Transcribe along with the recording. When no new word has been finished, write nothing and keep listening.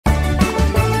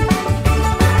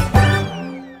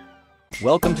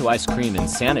Welcome to Ice Cream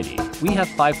Insanity. We have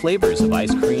 5 flavors of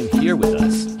ice cream here with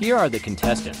us. Here are the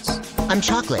contestants. I'm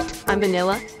chocolate. I'm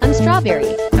vanilla. I'm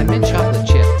strawberry. I'm mint chocolate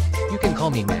chip. You can call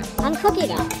me mint. I'm cookie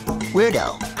dough.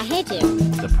 Weirdo. I hate you.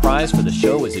 The prize for the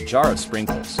show is a jar of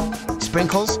sprinkles.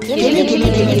 Sprinkles? Gimme.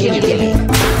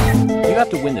 You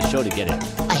have to win the show to get it.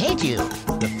 I hate you.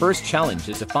 The first challenge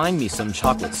is to find me some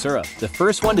chocolate syrup. The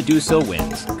first one to do so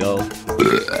wins. Go.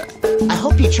 I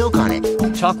hope you choke on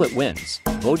it. Chocolate wins.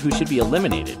 Vote who should be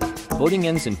eliminated. Voting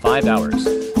ends in 5 hours.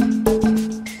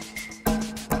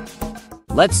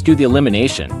 Let's do the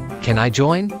elimination. Can I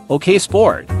join? Okay,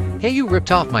 sport. Hey, you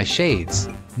ripped off my shades.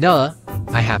 Nuh,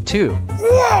 I have 2.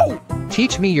 Whoa!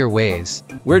 Teach me your ways.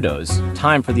 Weirdos,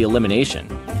 time for the elimination.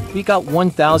 We got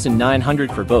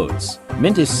 1,900 for votes.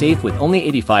 Mint is safe with only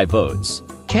 85 votes.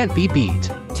 Can't be beat.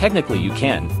 Technically you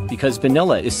can, because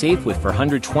vanilla is safe with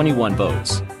 421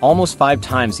 votes. Almost 5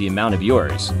 times the amount of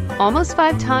yours. Almost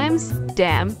 5 times?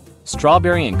 Damn.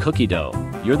 Strawberry and cookie dough,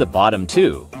 you're the bottom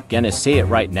 2. Gonna say it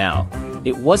right now.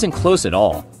 It wasn't close at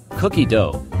all. Cookie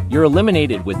dough, you're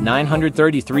eliminated with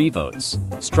 933 votes.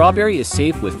 Strawberry is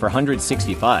safe with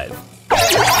 465.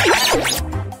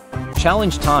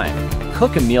 Challenge time.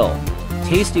 Cook a meal.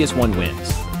 Tastiest one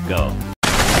wins. Go.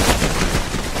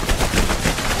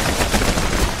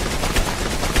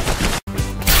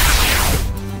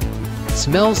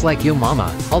 Smells like yo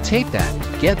mama. I'll take that.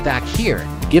 Get back here.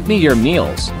 Give me your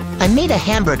meals. I made a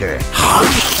hamburger.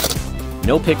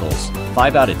 No pickles.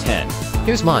 5 out of 10.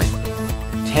 Here's mine.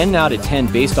 10 out of 10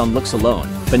 based on looks alone.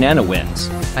 Banana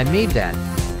wins. I made that.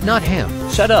 Not him.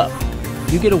 Shut up.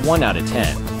 You get a 1 out of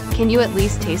 10. Can you at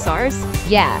least taste ours?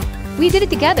 Yeah, we did it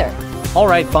together.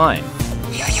 Alright, fine.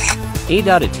 8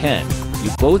 out of 10. You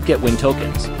both get win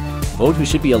tokens. Vote who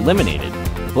should be eliminated.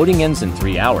 Voting ends in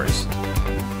 3 hours.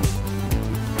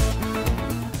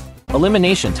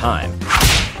 Elimination time.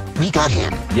 We got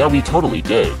him. Yeah, we totally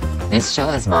did. This show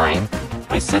is mine.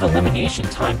 I said elimination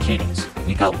time, kiddies.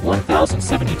 We got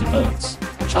 1,072 votes.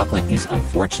 Chocolate is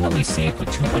unfortunately safe with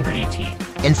 218.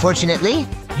 Unfortunately?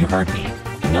 You heard me.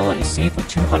 Vanilla is safe with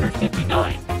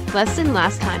 259. Less than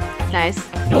last time. Nice.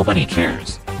 Nobody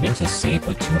cares. Mint is safe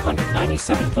with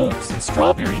 297 votes, and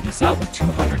Strawberry is out with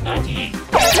 298.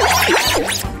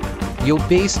 Yo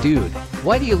base dude.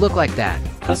 Why do you look like that?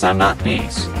 Cause I'm not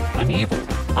base. I'm evil.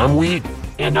 I'm weed.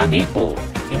 And I'm evil.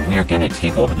 And we're gonna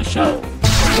take over the show.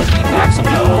 Looking back some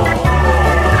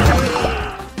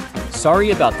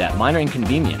Sorry about that minor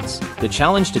inconvenience. The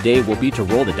challenge today will be to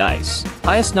roll the dice.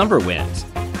 Highest number wins.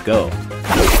 Go.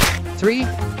 3?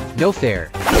 No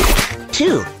fair.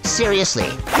 2. Seriously.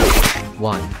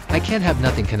 1. I can't have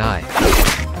nothing, can I?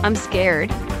 I'm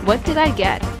scared. What did I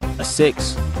get? A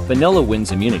 6. Vanilla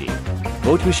wins immunity.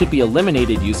 Vote who should be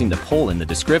eliminated using the poll in the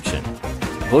description.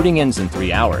 Voting ends in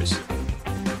 3 hours.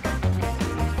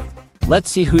 Let's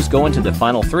see who's going to the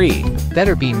final 3.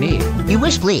 Better be me. You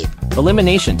wish bleep.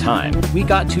 Elimination time. We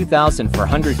got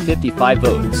 2,455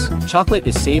 votes. Chocolate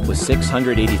is safe with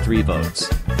 683 votes.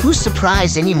 Who's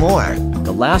surprised anymore?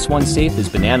 The last one safe is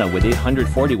banana with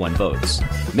 841 votes.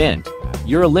 Mint,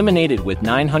 you're eliminated with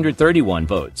 931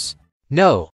 votes.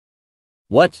 No.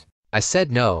 What? I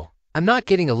said no. I'm not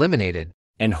getting eliminated.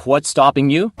 And what's stopping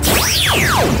you?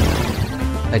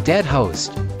 A dead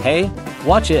host. Hey,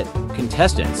 watch it.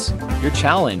 Contestants, your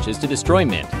challenge is to destroy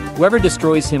Mint. Whoever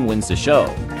destroys him wins the show.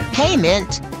 Hey,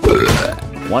 Mint.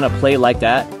 Wanna play like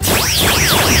that?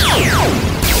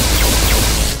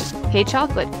 Hey,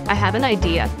 Chocolate. I have an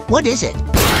idea. What is it?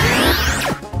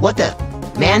 What the?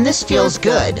 Man, this feels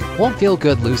good. Won't feel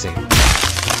good losing.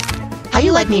 How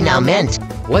you like me now, Mint?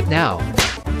 What now?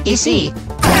 EC.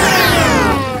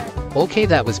 Okay,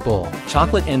 that was bull.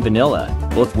 Chocolate and vanilla,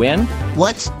 both win?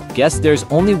 What? Guess there's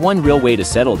only one real way to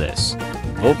settle this.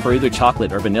 Vote for either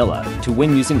chocolate or vanilla to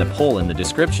win using the poll in the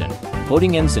description.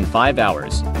 Voting ends in 5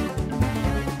 hours.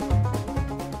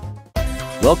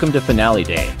 Welcome to Finale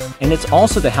Day, and it's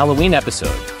also the Halloween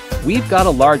episode. We've got a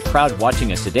large crowd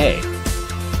watching us today.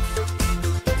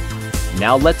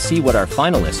 Now let's see what our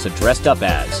finalists are dressed up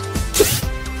as.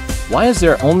 Why is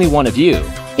there only one of you?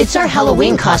 It's our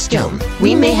Halloween costume.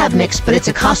 We may have mixed, but it's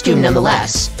a costume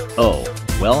nonetheless. Oh,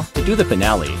 well, to do the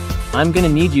finale, I'm gonna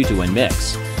need you to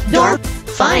unmix. Dark.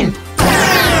 Fine.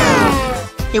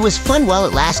 It was fun while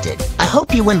it lasted. I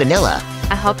hope you win vanilla.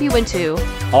 I hope you win too.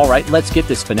 Alright, let's get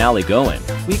this finale going.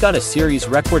 We got a series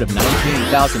record of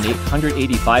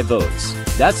 19,885 votes.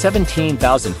 That's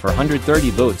 17,430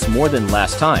 votes more than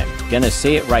last time. Gonna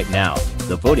say it right now.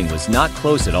 The voting was not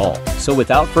close at all. So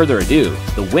without further ado,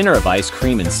 the winner of Ice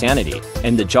Cream Insanity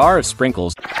and the jar of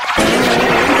sprinkles,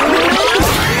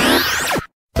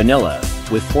 vanilla,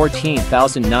 with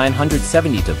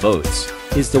 14,970 votes,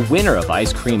 is the winner of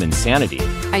Ice Cream Insanity.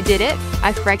 I did it.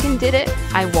 I freckin' did it.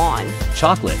 I won.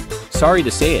 Chocolate, sorry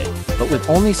to say it, but with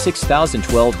only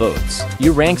 6,012 votes,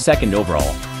 you rank second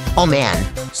overall. Oh man.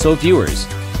 So viewers,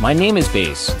 my name is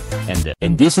Base,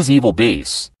 And this is Evil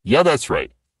Base. Yeah, that's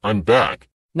right. I'm back.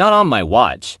 not on my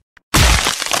watch.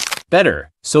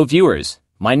 Better. So viewers,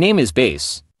 my name is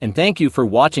Base, and thank you for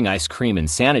watching Ice Cream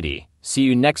Insanity. See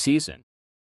you next season.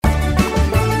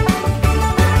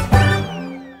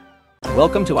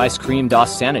 Welcome to Ice Cream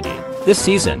DOS Sanity. This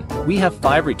season, we have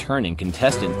 5 returning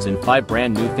contestants and 5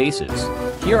 brand new faces.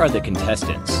 Here are the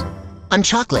contestants. I'm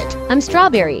Chocolate. I'm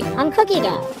Strawberry. I'm cookie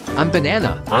dough. I'm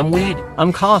banana. I'm Weed.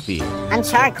 I'm Coffee. I'm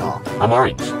charcoal. I'm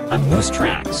Orange. I'm Moose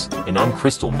Tracks. And I'm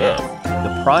Crystal Meth.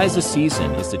 The prize this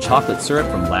season is the chocolate syrup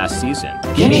from last season.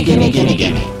 Gimme, gimme, gimme,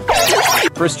 gimme.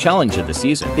 First challenge of the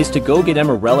season is to go get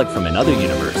Emma Relic from another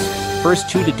universe. First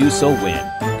 2 to do so win.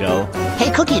 Go.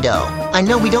 Hey Cookie Dough, I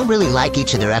know we don't really like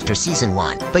each other after season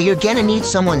 1, but you're gonna need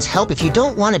someone's help if you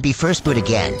don't want to be first boot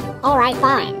again. Alright,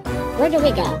 fine. Where do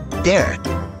we go? There.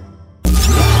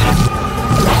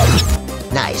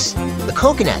 Nice. The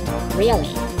coconut.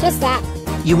 Really? Just that?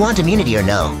 You want immunity or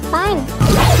no? Fine.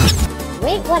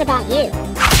 Wait, what about you?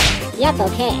 Yep,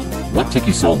 okay. What took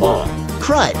you so long?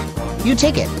 Crud. You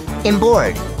take it. I'm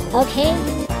bored. Okay.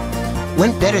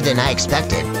 Went better than I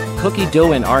expected. Cookie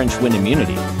Dough and Orange win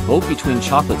immunity. Vote between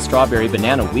Chocolate Strawberry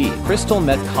Banana Weed, Crystal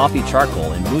Meth Coffee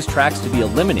Charcoal, and Moose Tracks to be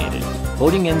eliminated.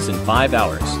 Voting ends in 5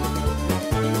 hours.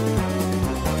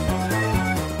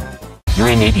 You're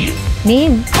an idiot.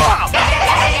 Name.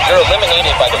 You're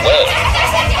eliminated by the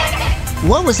way.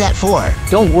 What was that for?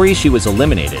 Don't worry, she was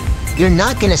eliminated. You're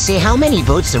not gonna say how many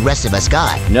votes the rest of us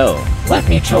got. No. Let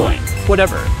me join.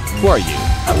 Whatever. Who are you?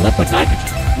 I'm Liquid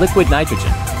Nitrogen. Liquid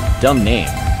Nitrogen. Dumb name.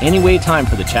 Anyway, time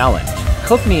for the challenge.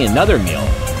 Cook me another meal.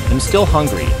 I'm still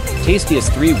hungry.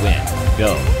 Tastiest 3 win.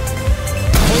 Go.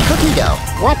 Hey Cookie Dough,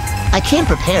 What? I came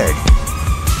prepared.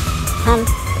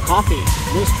 Coffee,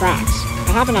 Moose Tracks.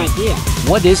 I have an idea.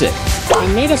 What is it? I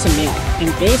made us a meal,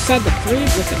 and Dave said the 3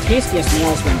 with the tastiest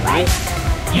meals win, right?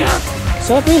 Yeah.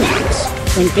 So if we mix,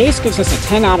 when Base gives us a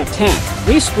 10 out of 10,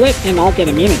 we split and all get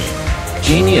immunity.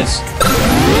 Genius.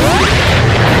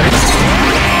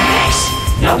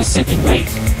 Now the second rate.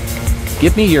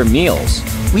 Give me your meals.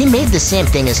 We made the same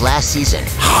thing as last season.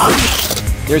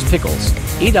 There's pickles.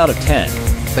 8 out of 10.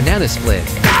 Banana split.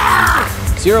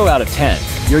 0 out of 10.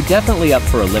 You're definitely up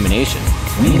for elimination.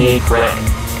 We made bread.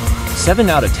 7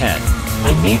 out of 10.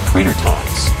 I made crater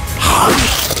tots.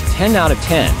 10 out of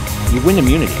 10. You win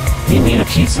immunity. We made a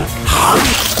pizza.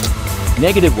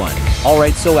 -1.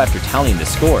 Alright, so after tallying the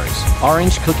scores,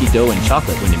 Orange, Cookie Dough, and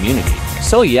Chocolate win immunity.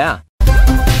 So yeah.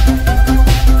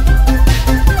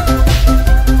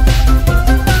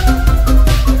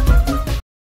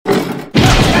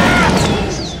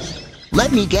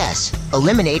 Let me guess.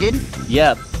 Eliminated?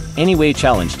 Yep. Anyway,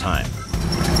 challenge time.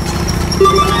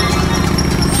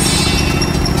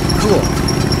 Cool.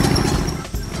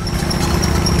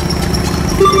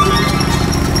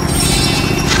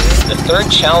 The third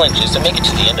challenge is to make it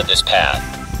to the end of this path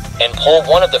and pull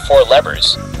one of the 4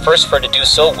 levers. First for to do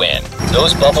so win.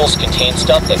 Those bubbles contain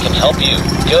stuff that can help you.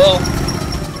 Go!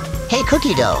 Hey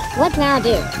Cookie Dough, What now,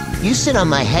 do? you sit on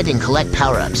my head and collect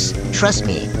power-ups. Trust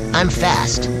me, I'm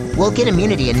fast. We'll get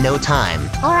immunity in no time.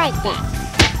 Alright then.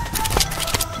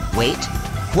 Wait,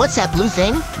 what's that blue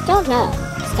thing? Don't know.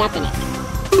 Step in it.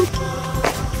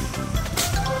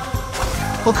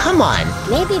 Well, come on.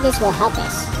 Maybe this will help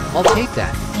us. I'll take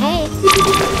that. Hey,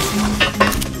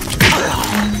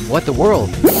 What the world?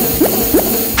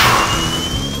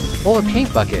 Oh, a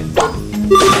paint bucket.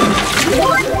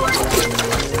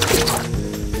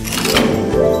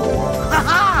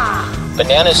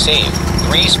 Banana saved.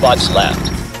 3 spots left.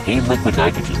 Hey, Liquid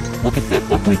Nitrogen. Look at that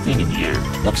ugly thing in the air.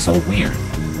 Looks so weird.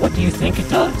 What do you think it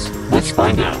does? Let's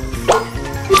find out.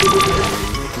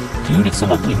 Dude, it's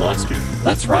some ugly monster.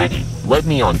 Let's ride it. Let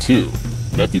me on too.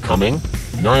 Met you coming?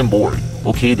 Now I'm bored.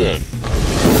 Okay then.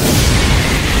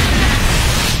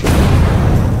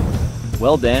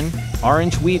 Well then,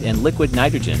 Orange, Wheat, and Liquid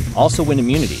Nitrogen also win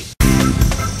immunity.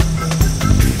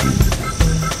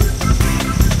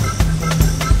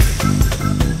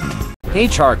 Hey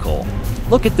Charcoal,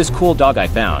 look at this cool dog I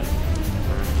found.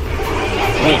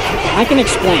 Wait, I can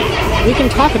explain. We can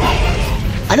talk about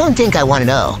it. I don't think I want to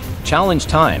know. Challenge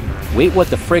time. Wait, what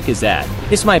the frick is that?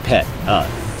 It's my pet.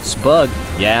 Spug.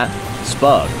 Yeah,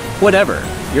 Spug. Whatever.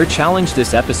 Your challenge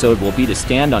this episode will be to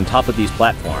stand on top of these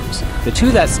platforms. The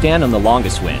 2 that stand on the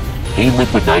longest win. Hey,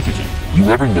 Liquid Nitrogen. You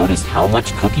ever noticed how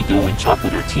much Cookie Dough and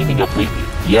Chocolate are teaming up lately?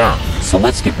 Yeah, so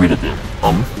let's get rid of them.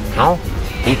 How?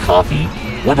 Hey, Coffee,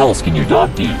 what else can your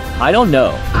dog do? I don't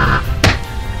know.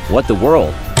 What the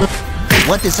world?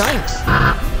 What designs?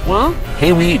 What?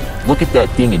 Hey, Weed, look at that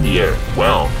thing in the air.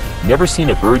 Wow, never seen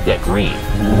a bird that green.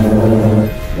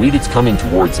 Weed, it's coming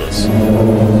towards us.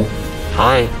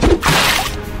 Hi.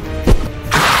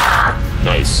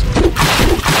 Nice.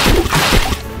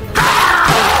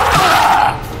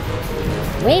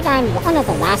 Wait, I'm one of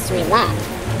the last 3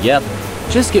 left. Yep.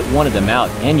 Just get one of them out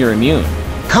and you're immune.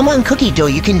 Come on, Cookie Dough,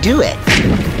 you can do it.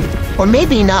 Or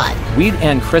maybe not. Weed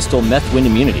and Crystal Meth win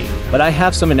immunity, but I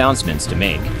have some announcements to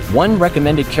make. 1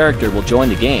 recommended character will join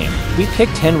the game. We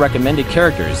picked 10 recommended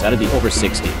characters out of the over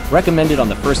 60 recommended on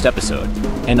the first episode.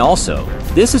 And also,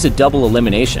 this is a double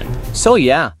elimination. So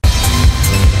yeah.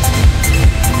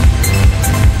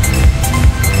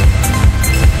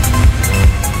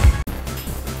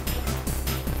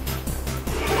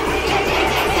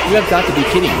 You have got to be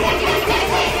kidding me.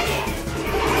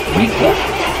 Weed,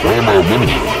 why am I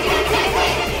eliminated?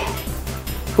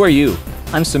 Who are you?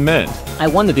 I'm Cement. I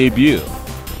won the debut.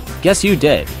 Guess you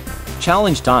did.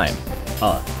 Challenge time.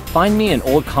 Find me an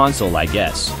old console, I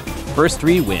guess. First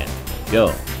 3 win.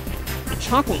 Go.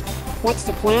 Chocolate. What's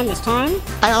the plan this time?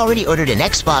 I already ordered an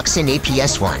Xbox and a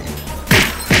PS1.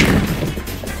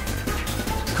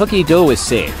 Cookie Dough is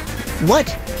safe. What?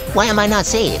 Why am I not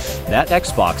safe? That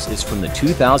Xbox is from the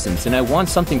 2000s and I want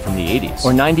something from the 80s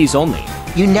or 90s only.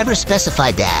 You never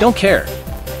specified that. Don't care.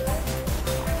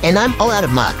 And I'm all out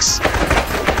of mucks.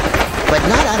 But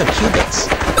not out of cubits.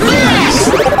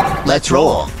 Let's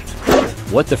roll.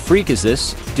 What the freak is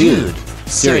this? Dude,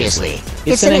 seriously.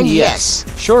 It's an NES.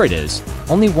 Sure it is.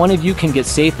 Only one of you can get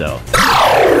safe though.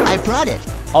 I brought it.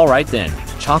 Alright then.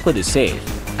 Chocolate is safe.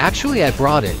 Actually, I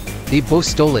brought it. They both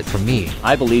stole it from me.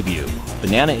 I believe you.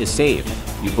 Banana is saved.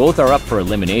 You both are up for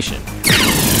elimination.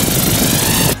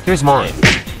 Here's mine.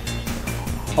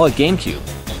 Oh, a GameCube.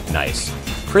 Nice.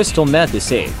 Crystal Meth is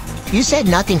safe. You said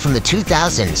nothing from the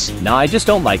 2000s. Nah, I just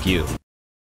don't like you.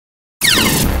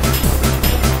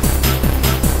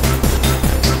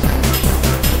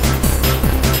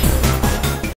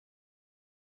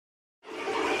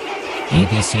 A,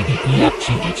 B, C, D, E, F,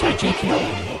 G, H, I, J, K, L, M,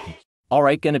 N, O, P.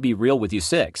 Alright, gonna be real with you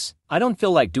 6. I don't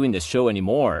feel like doing this show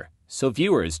anymore. So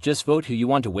viewers, just vote who you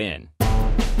want to win.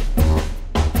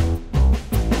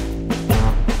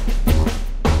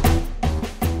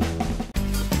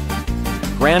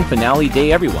 Grand finale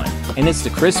day, everyone. And it's the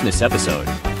Christmas episode.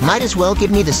 Might as well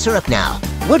give me the syrup now.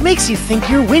 What makes you think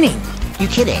you're winning? You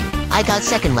kidding? I got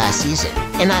second last season.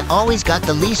 And I always got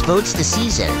the least votes this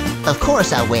season. Of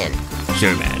course I win.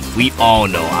 Sure, man. We all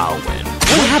know I'll win.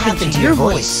 What happened to your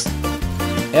voice?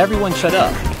 Everyone shut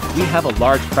up. We have a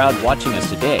large crowd watching us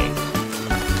today.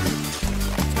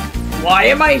 Why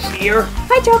am I here?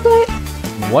 Hi, Chocolate.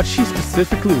 What's she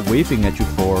specifically waving at you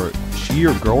for? She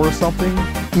your girl or something?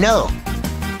 No.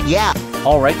 Yeah.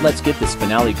 Alright, let's get this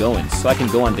finale going so I can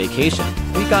go on vacation.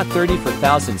 We got 30 for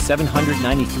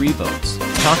 1,793 votes.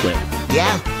 Chocolate.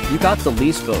 Yeah. You got the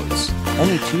least votes.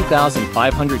 Only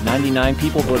 2,599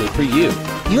 people voted for you.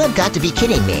 You have got to be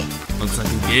kidding me. Looks like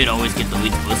you did always get the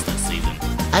least votes this season.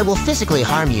 I will physically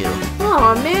harm you.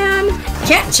 Aw, man.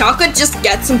 Can't Chocolate just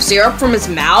get some syrup from his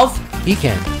mouth? He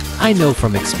can. I know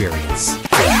from experience.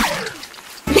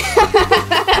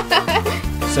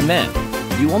 Cement.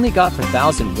 You only got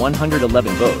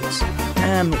 4,111 votes.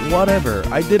 Whatever.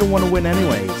 I didn't want to win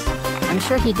anyways. I'm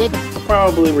sure he did.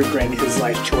 Probably regretting his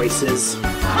life choices.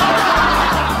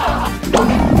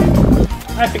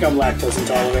 I think I'm lactose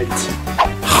intolerant.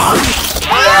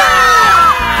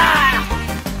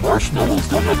 Marshmallows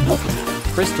don't have milk in it.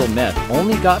 Crystal Meth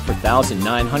only got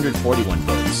 4,941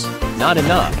 votes. Not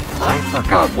enough. I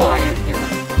forgot why I'm here.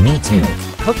 Me too.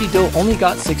 Cookie Dough only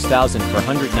got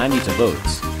 6,492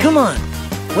 votes. Come on.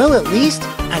 Well, at least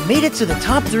I made it to the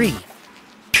top 3.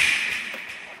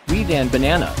 Weed and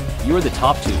Banana, you are the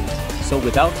top 2. So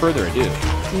without further ado,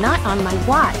 Not on my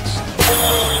watch.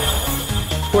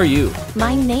 who are you?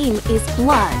 My name is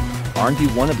Blood. Aren't you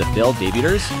one of the failed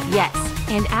debuters? Yes,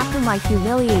 and after my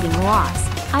humiliating loss,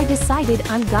 I decided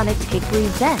I'm gonna take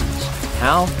revenge.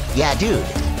 How? Yeah, dude.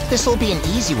 This'll be an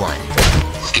easy one.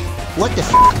 What the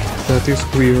f? That is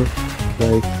weird.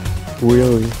 Like,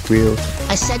 really weird.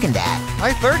 I second that.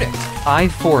 I third it. I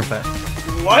forfeit.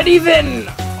 What even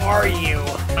are you?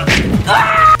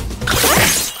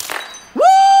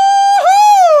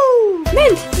 Woohoo!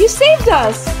 Mint, you saved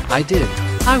us! I did.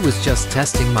 I was just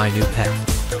testing my new pet.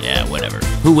 Yeah, whatever.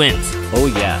 Who wins? Oh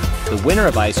yeah, the winner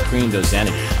of Ice Cream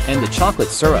Dozanity and the chocolate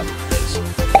syrup is...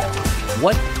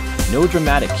 What? No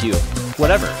dramatic cue.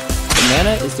 Whatever.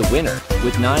 Banana is the winner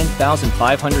with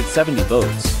 9,570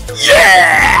 votes.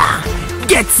 Yeah!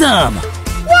 Get some!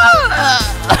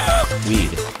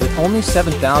 Weed, with only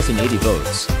 7,080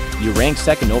 votes, you rank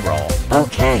second overall.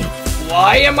 Okay.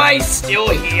 Why am I still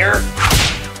here?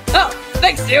 Oh,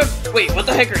 thanks, dude. Wait, what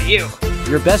the heck are you?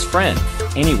 Your best friend.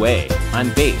 Anyway,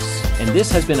 I'm Base, and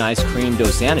this has been Ice Cream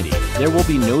Dosanity. There will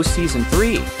be no Season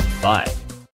 3. Bye.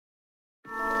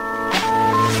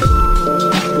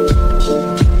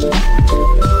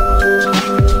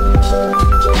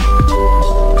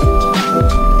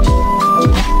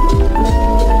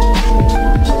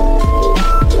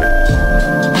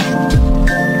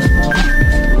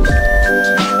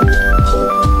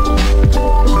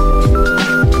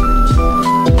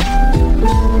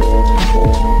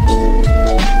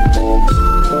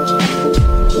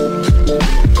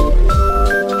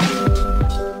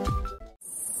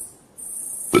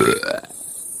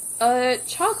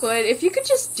 Chocolate, if you could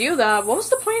just do that, what was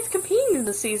the point of competing in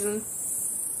the season?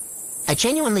 I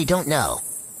genuinely don't know.